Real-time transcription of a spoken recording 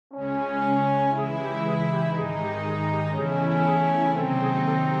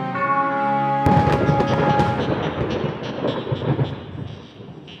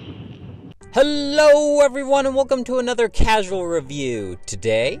Hello everyone and welcome to another casual review.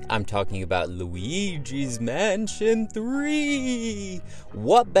 Today I'm talking about Luigi's Mansion 3.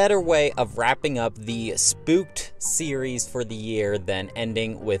 What better way of wrapping up the spooked series for the year than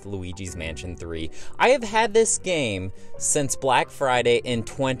ending with Luigi's Mansion 3? I have had this game since Black Friday in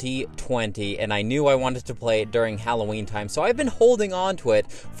 2020 and I knew I wanted to play it during Halloween time, so I've been holding on to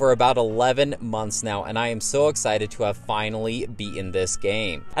it for about 11 months now and I am so excited to have finally beaten this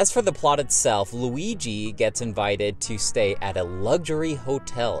game. As for the plot itself, Luigi gets invited to stay at a luxury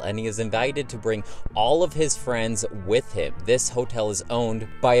hotel and he is invited to bring all of his friends with him. This hotel is owned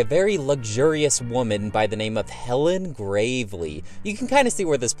by a very luxurious woman by the name of Helen Gravely. You can kind of see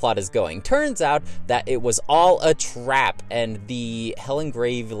where this plot is going. Turns out that it was all a trap and the Helen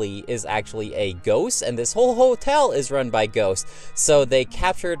Gravely is actually a ghost and this whole hotel is run by ghosts. So they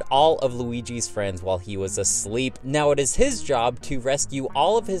captured all of Luigi's friends while he was asleep. Now it is his job to rescue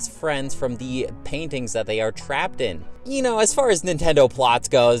all of his friends from the paintings that they are trapped in. You know, as far as Nintendo plots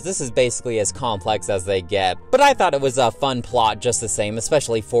goes, this is basically as complex as they get, but I thought it was a fun plot just the same,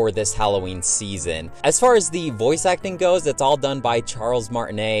 especially for this Halloween season. As far as the voice acting goes, it's all done by Charles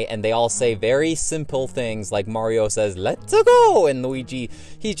Martinet, and they all say very simple things, like Mario says, "Let's go!" and Luigi,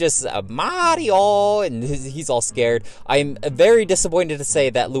 he's just, "Mario!" and he's all scared. I'm very disappointed to say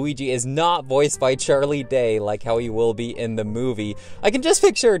that Luigi is not voiced by Charlie Day, like how he will be in the movie. I can just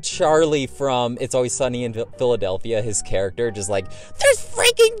picture Charlie from It's Always Sunny in Philadelphia, his character, just like, "There's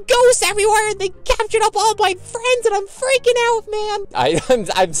freaking ghosts everywhere and they captured up all my friends and I'm freaking out, man."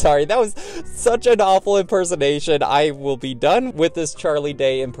 I'm sorry, that was such an awful impersonation. I will be done with this Charlie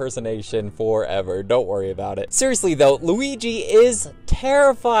Day impersonation forever. Don't worry about it. Seriously though, Luigi is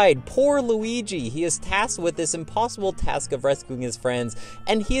terrified. Poor Luigi. He is tasked with this impossible task of rescuing his friends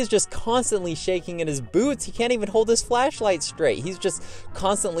and he is just constantly shaking in his boots. He can't even hold his flashlight straight. He's just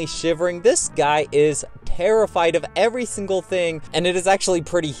constantly shivering. This guy is terrified of every single thing, and it is actually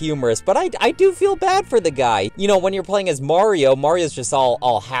pretty humorous, but I do feel bad for the guy. You know, when you're playing as Mario, Mario's just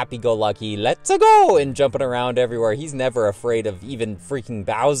all happy-go-lucky, "Let's go!" and jumping around everywhere. He's never afraid of even freaking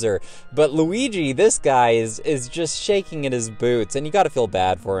Bowser. But Luigi, this guy is just shaking in his boots, and you gotta feel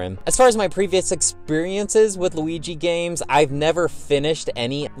bad for him. As far as my previous experiences with Luigi games, I've never finished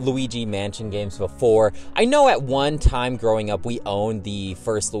any Luigi Mansion games before. I know at one time growing up, we owned the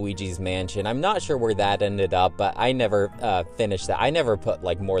first Luigi's Mansion. I'm not sure where that ended up, but I never finished that. I never put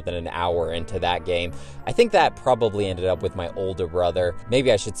like more than an hour into that game. I think that probably ended up with my older brother.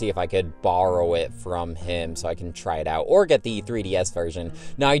 Maybe I should see if I could borrow it from him so I can try it out, or get the 3DS version.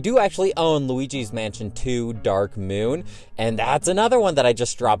 Now I do actually own Luigi's Mansion 2 Dark Moon, and that's another one that I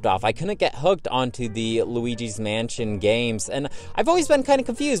just dropped off. I couldn't get hooked onto the Luigi's Mansion games, and I've always been kind of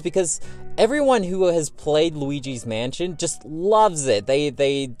confused because everyone who has played Luigi's Mansion just loves it.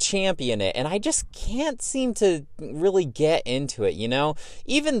 They champion it, and I just can't seem to really get into it, you know?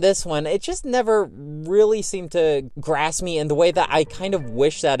 Even this one, it just never really seemed to grasp me in the way that I kind of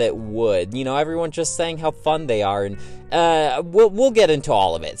wish that it would. You know, everyone's just saying how fun they are, and we'll get into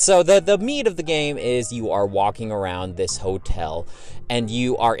all of it. So the meat of the game is you are walking around this hotel and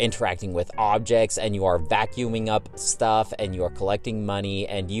you are interacting with objects and you are vacuuming up stuff and you are collecting money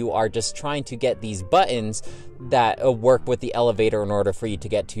and you are just trying to get these buttons that work with the elevator in order for you to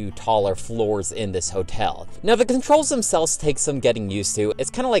get to taller floors in this hotel. Now the controls themselves take some getting used to. It's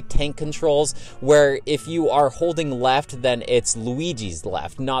kind of like tank controls where if you are holding left, then it's Luigi's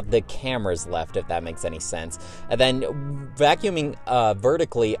left, not the camera's left, if that makes any sense. And then vacuuming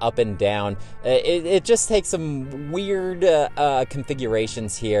vertically up and down, it just takes some weird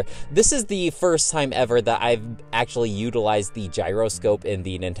configurations here. This is the first time ever that I've actually utilized the gyroscope in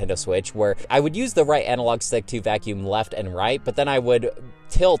the Nintendo Switch, where I would use the right analog stick to vacuum left and right, but then I would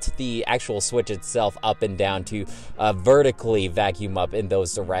tilt the actual Switch itself up and down to vertically vacuum up in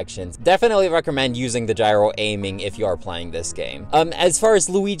those directions. Definitely recommend using the gyro aiming if you are playing this game. As far as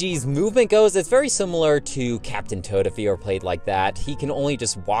Luigi's movement goes, it's very similar to Captain Toad if you ever played like that. He can only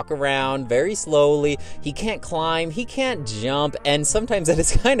just walk around very slowly. He can't climb, he can't jump, and sometimes it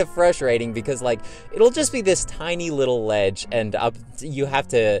is kind of frustrating because like it'll just be this tiny little ledge and up you have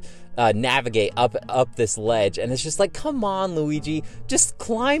to navigate up this ledge, and it's just like, come on Luigi, just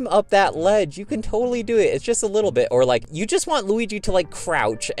climb up that ledge. You can totally do it. It's just a little bit. Or like you just want Luigi to like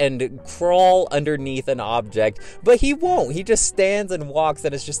crouch and crawl underneath an object, but he won't. He just stands and walks,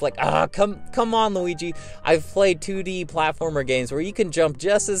 and it's just like, come on Luigi. I've played 2D platformer games where you can jump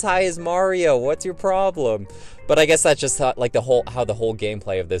just as high as Mario. What's your problem? But I guess that's just like how the whole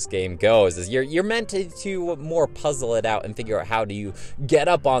gameplay of this game goes. Is you're meant to more puzzle it out and figure out how do you get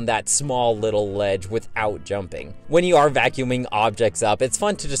up on that that small little ledge without jumping. When you are vacuuming objects up, it's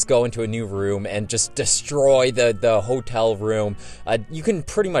fun to just go into a new room and just destroy the hotel room. You can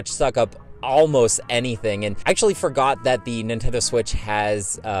pretty much suck up almost anything, and I actually forgot that the Nintendo Switch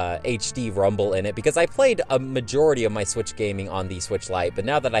has HD Rumble in it, because I played a majority of my Switch gaming on the Switch Lite, but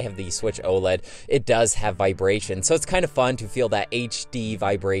now that I have the Switch OLED, it does have vibration, so it's kind of fun to feel that HD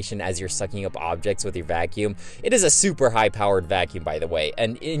vibration as you're sucking up objects with your vacuum. It is a super high-powered vacuum, by the way,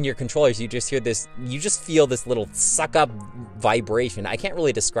 and in your controllers, you just hear this, you just feel this little suck-up vibration. I can't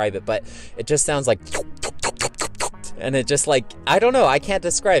really describe it, but it just sounds like, and it just like, I don't know, I can't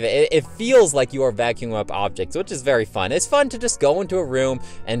describe it. It feels like you are vacuuming up objects, which is very fun. It's fun to just go into a room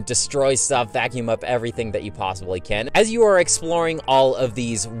and destroy stuff, vacuum up everything that you possibly can. As you are exploring all of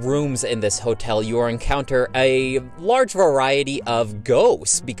these rooms in this hotel, you will encounter a large variety of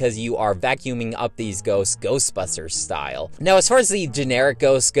ghosts, because you are vacuuming up these ghosts, Ghostbusters style. Now, as far as the generic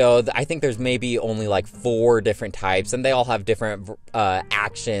ghosts go, I think there's maybe only like 4 different types, and they all have different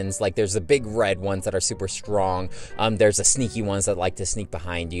actions. Like, there's the big red ones that are super strong. There's the sneaky ones that like to sneak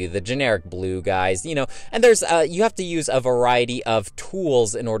behind you, the generic blue guys, you know, and there's, you have to use a variety of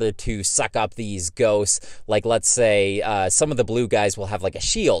tools in order to suck up these ghosts. Like, let's say, some of the blue guys will have like a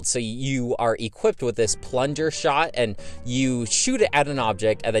shield, so you are equipped with this plunger shot, and you shoot it at an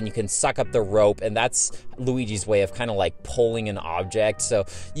object, and then you can suck up the rope, and that's Luigi's way of kind of like pulling an object. So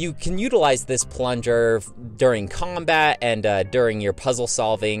you can utilize this plunger during combat and during your puzzle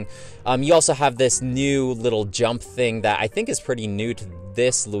solving. You also have this new little jump thing that I think is pretty new to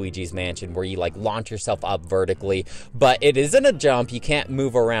this Luigi's Mansion, where you like launch yourself up vertically, but it isn't a jump. You can't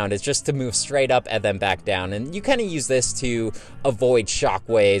move around. It's just to move straight up and then back down, and you kind of use this to avoid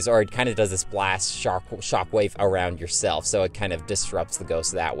shockwaves, or it kind of does this blast shockwave around yourself, so it kind of disrupts the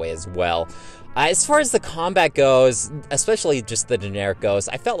ghost that way as well. As far as the combat goes, especially just the generic ghost,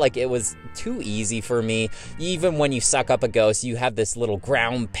 I felt like it was too easy for me. Even when you suck up a ghost, you have this little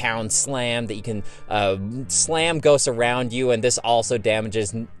ground pound slam that you can slam ghosts around you, and this also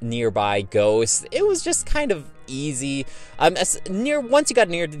damages nearby ghosts. It was just kind of easy. Once you got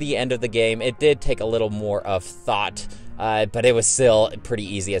near to the end of the game, it did take a little more of thought. But it was still pretty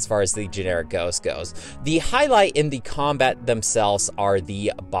easy as far as the generic ghost goes. The highlight in the combat themselves are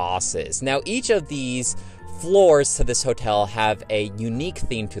the bosses. Now, each of these floors to this hotel have a unique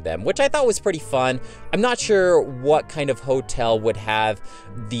theme to them, which I thought was pretty fun. I'm not sure what kind of hotel would have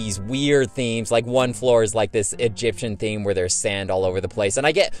these weird themes. Like, one floor is like this Egyptian theme where there's sand all over the place, and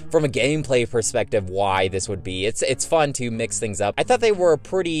I get from a gameplay perspective why this would be. It's fun to mix things up. I thought they were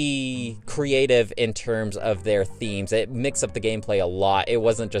pretty creative in terms of their themes. It mixed up the gameplay a lot. It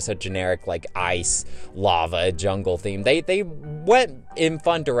wasn't just a generic like ice, lava, jungle theme. They went in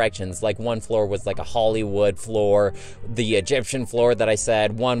fun directions. Like, one floor was like a Hollywood floor, the Egyptian floor that I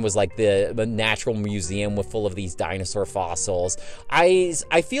said, one was like the natural museum with full of these dinosaur fossils.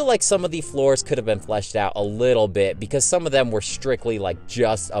 I feel like some of the floors could have been fleshed out a little bit, because some of them were strictly like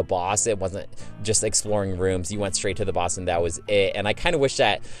just a boss. It wasn't just exploring rooms. You went straight to the boss and that was it. And I kind of wish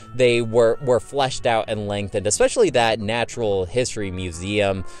that they were fleshed out and lengthened, especially that natural history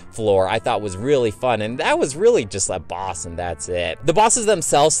museum floor I thought was really fun, and that was really just a boss and that's it. The bosses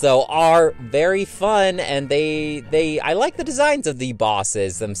themselves though are very fun, and I like the designs of the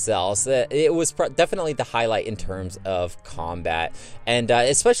bosses themselves. It was definitely the highlight in terms of combat, and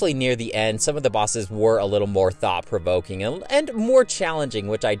especially near the end, some of the bosses were a little more thought-provoking and more challenging,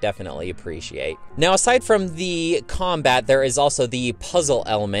 which I definitely appreciate. Now, aside from the combat, there is also the puzzle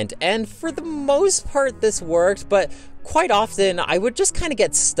element, and for the most part this worked, but quite often I would just kind of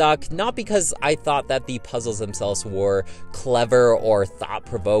get stuck, not because I thought that the puzzles themselves were clever or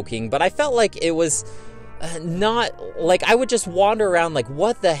thought-provoking, but I felt like it was not, like, I would just wander around like,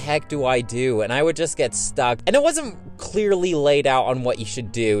 what the heck do I do? And I would just get stuck, and it wasn't clearly laid out on what you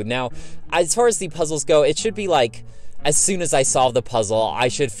should do. Now, as far as the puzzles go, it should be like, as soon as I solve the puzzle, I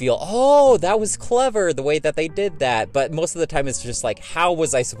should feel, oh, that was clever, the way that they did that. But most of the time, it's just like, how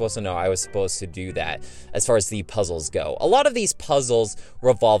was I supposed to know I was supposed to do that as far as the puzzles go? A lot of these puzzles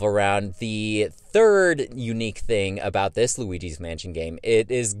revolve around the third unique thing about this Luigi's Mansion game. It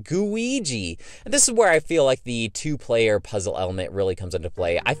is Gooigi. And this is where I feel like the two-player puzzle element really comes into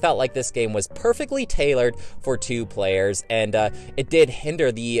play. I felt like this game was perfectly tailored for 2 players, and it did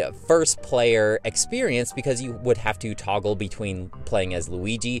hinder the first-player experience because you would have to toggle between playing as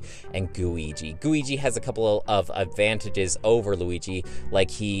Luigi and Gooigi. Gooigi has a couple of advantages over Luigi, like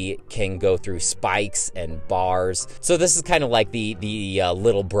he can go through spikes and bars. So this is kind of like the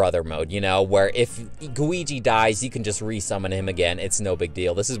little brother mode, you know, where if Luigi dies, you can just resummon him again. It's no big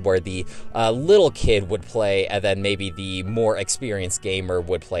deal. This is where the little kid would play, and then maybe the more experienced gamer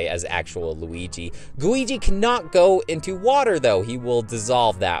would play as actual Luigi. Luigi cannot go into water, though. He will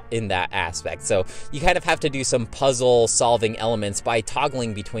dissolve that in that aspect. So you kind of have to do some puzzle solving elements by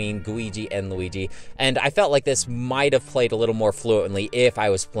toggling between Luigi and Luigi, and I felt like this might have played a little more fluently if I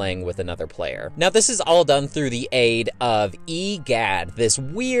was playing with another player. Now, this is all done through the aid of EGAD, this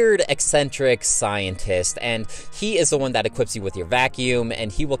weird, eccentric scientist, and he is the one that equips you with your vacuum,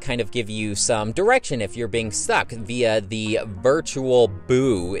 and he will kind of give you some direction if you're being stuck via the virtual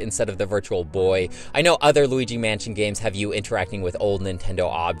boo instead of the virtual boy. I know other Luigi Mansion games have you interacting with old Nintendo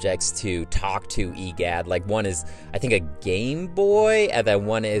objects to talk to EGAD. Like, one is, I think, a Game Boy, and then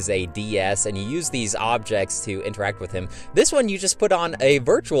one is a DS, and you use these objects to interact with him. This one, you just put on a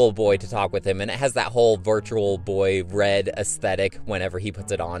virtual boy to talk with him, and it has that whole virtual boy red aesthetic whenever he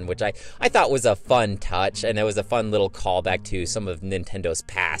puts it on, which I thought was a fun touch, and it was a fun little callback to some of Nintendo's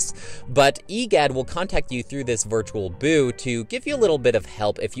past. But EGAD will contact you through this virtual boo to give you a little bit of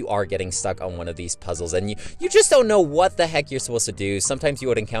help if you are getting stuck on one of these puzzles, and you just don't know what the heck you're supposed to do. Sometimes you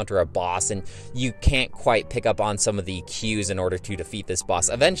would encounter a boss, and you can't quite pick up on some of the cues in order to defeat this boss.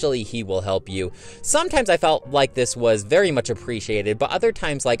 Eventually, he will help you. Sometimes I felt like this was very much appreciated, but other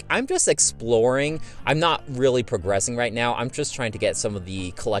times, like, I'm just exploring. I'm not really progressing right now. I'm just trying to get some of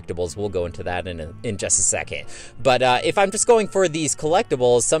the collectibles. We'll go into that in just a second. But if I'm just going for these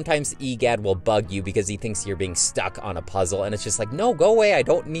collectibles, sometimes EGAD will bug you because he thinks you're being stuck on a puzzle, and it's just like, no, go away. I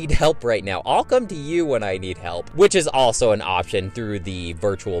don't need help right now. I'll come to you when I need help, which is also an option through the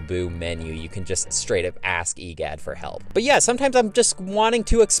virtual boo menu. You can just straight up ask EGAD for help. But yeah, sometimes I'm just wanting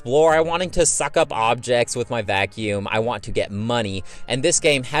to explore. I'm wanting to suck up objects with my vacuum. I want to get money, and this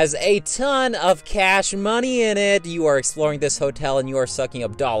game has a ton of cash money in it. You are exploring this hotel, and you are sucking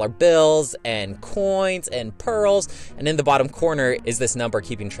up dollar bills and coins and pearls, and in the bottom corner is this number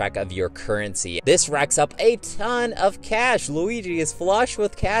keeping track of your currency. This racks up a ton of cash. Luigi is flush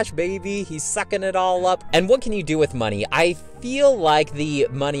with cash, baby. He's sucking it all up. And what can you do with money? I feel like the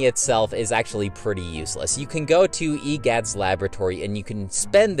money itself is actually pretty useless. You can go to EGAD's laboratory and you can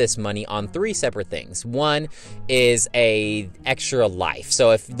spend this money on 3 separate things. One is a extra life.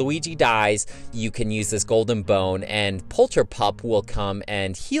 So if Luigi dies, you can use this golden bone and Polterpup will come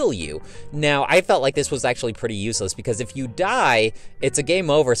and heal you. Now, I felt like this was actually pretty useless because if you die, it's a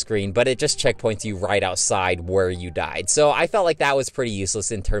game over screen, but it just checkpoints you right outside where you died. So I felt like that was pretty useless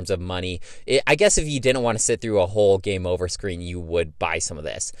in terms of money. I guess if you didn't want to sit through a whole game over screen, you would buy some of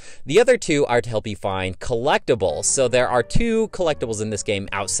this. The other 2 are to help you find collectibles. So there are 2 collectibles in this game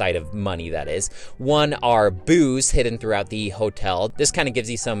outside of money, that is. One are boos hidden throughout the hotel. This kind of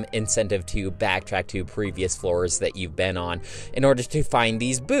gives you some incentive to backtrack to previous floors that you've been on in order to find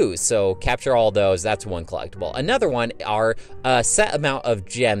these boos. So capture all those, that's one collectible. Another one are a set amount of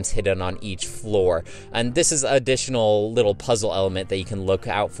gems hidden on each floor. And this is an additional little puzzle element that you can look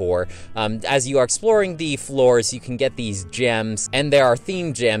out for. As you are exploring the floors, you can get these gems, and there are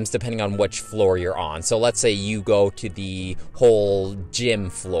themed gems depending on which floor you're on. So let's say you go to the whole gym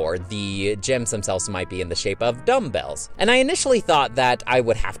floor. The gems themselves might be in the shape of dumbbells. And I initially thought that I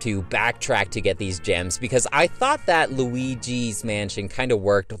would have to backtrack to get these gems because I thought that Luigi's Mansion kind of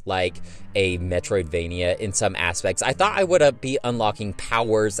worked like a Metroidvania in some aspects. I thought I would be unlocking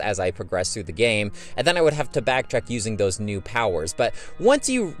powers as I progressed through the game, and then I would have to backtrack using those new powers. But once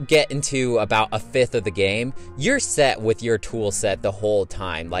you get into about a 1/5 of the game, you're set with your tool set the whole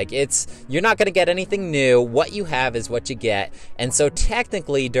time. Like, you're not gonna get anything new. What you have is what you get. And so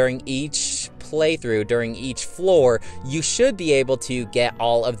technically during each playthrough, during each floor, you should be able to get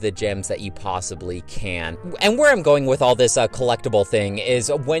all of the gems that you possibly can. And where I'm going with all this collectible thing is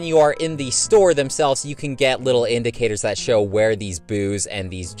when you are in the store themselves, you can get little indicators that show where these boos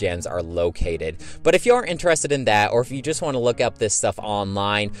and these gems are located. But if you aren't interested in that, or if you just want to look up this stuff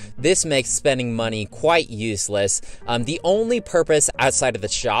online, this makes spending money quite useless. The only purpose outside of the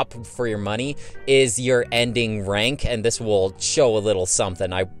shop for your money is your ending rank, and this will show a little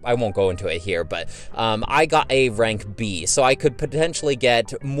something. I won't go into it here, but I got a rank B, so I could potentially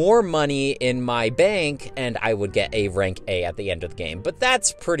get more money in my bank and I would get a rank A at the end of the game. But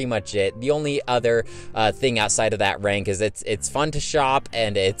that's pretty much it. The only other thing outside of that rank is it's fun to shop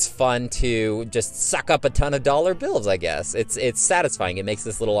and it's fun to just suck up a ton of dollar bills, I guess. It's satisfying. It makes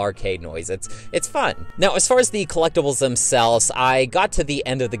this little arcade noise. It's fun. Now, as far as the collectibles themselves, I got to the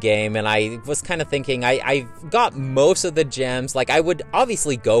end of the game and I was kind of thinking I got most of the gems. Like, I would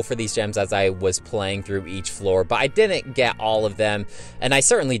obviously go for these gems as I was playing through each floor, but I didn't get all of them, and I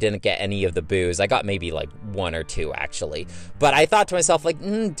certainly didn't get any of the boos. I got maybe like 1 or 2 actually. But I thought to myself, like,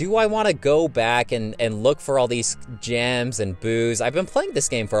 do I want to go back and look for all these gems and boos? I've been playing this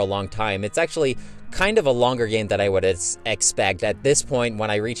game for a long time. It's actually kind of a longer game than I would expect. At this point,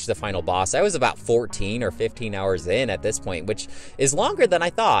 when I reached the final boss, I was about 14 or 15 hours in at this point, which is longer than I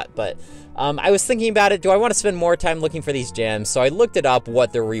thought. But I was thinking about it. Do I want to spend more time looking for these gems? So I looked it up,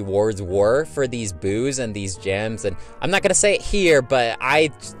 what the rewards were for these boos and these gems, and I'm not gonna say it here, but I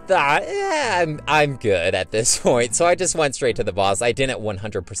thought, I'm good at this point. So I just went straight to the boss. I didn't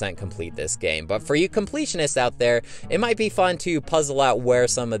 100% complete this game, but for you completionists out there, it might be fun to puzzle out where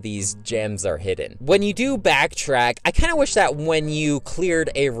some of these gems are hidden. When you do backtrack, I kind of wish that when you cleared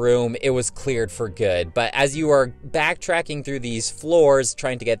a room, it was cleared for good. But as you are backtracking through these floors,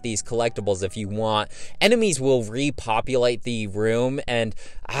 trying to get these collectibles if you want, enemies will repopulate the room. And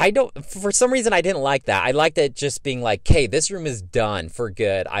for some reason, I didn't like that. I liked it just being like, okay, this room is done for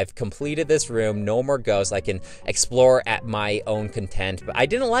good. I've completed this room, no more ghosts. I can explore at my own content. But I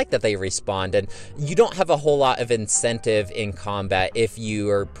didn't like that they respawned. And you don't have a whole lot of incentive in combat if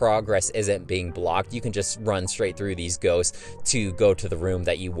your progress isn't being blocked. You can just run straight through these ghosts to go to the room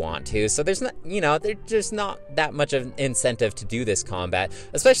that you want to. So there's not, there's just not that much of an incentive to do this combat,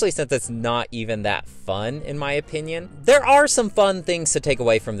 especially since it's not even that fun, in my opinion. There are some fun things to take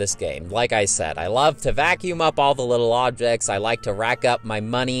away from this game. Like I said, I love to vacuum up all the little objects. I like to rack up my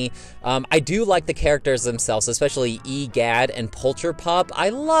money. I do like the characters themselves, especially Egad and Polterpup. I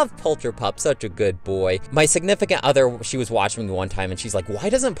love Polterpup, such a good boy. My significant other, she was watching me one time and she's like, why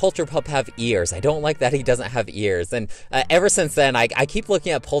doesn't Polterpup have ears? I don't like that he doesn't have ears. And ever since then, I keep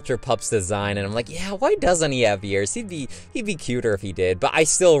looking at Polterpup's design and I'm like, yeah, why doesn't he have ears? He'd be cuter if he did. But I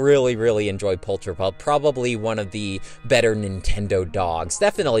still really enjoy Polterpup. Probably one of the better Nintendo dogs.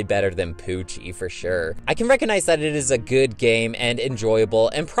 Definitely better than Poochie for sure. I can recognize that it is a good game and enjoyable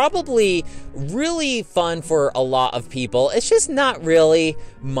and probably really fun for a lot of people. It's just not really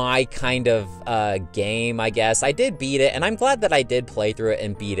my kind of game, I guess. I did beat it and I'm glad that I did play through it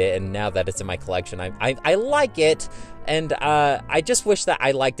and beat it, and now that it's in my collection, I like it. And I just wish that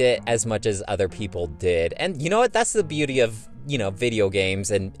I liked it as much as other people did. And you know what? That's the beauty of, video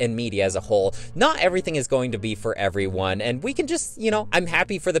games and media as a whole. Not everything is going to be for everyone. And we can just, I'm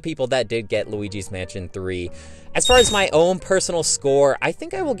happy for the people that did get Luigi's Mansion 3. As far as my own personal score, I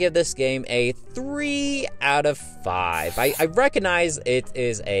think I will give this game a 3 out of 5. I recognize it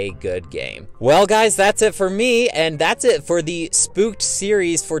is a good game. Well, guys, that's it for me, and that's it for the Spooked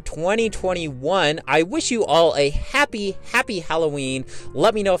series for 2021. I wish you all a happy Halloween.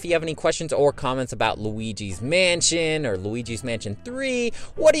 Let me know if you have any questions or comments about Luigi's Mansion or Luigi's Mansion 3.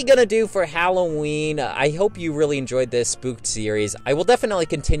 What are you gonna do for Halloween? I hope you really enjoyed this Spooked series. I will definitely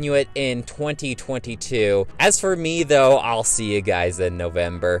continue it in 2022. As for me, though, I'll see you guys in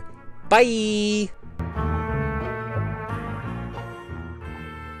November. Bye!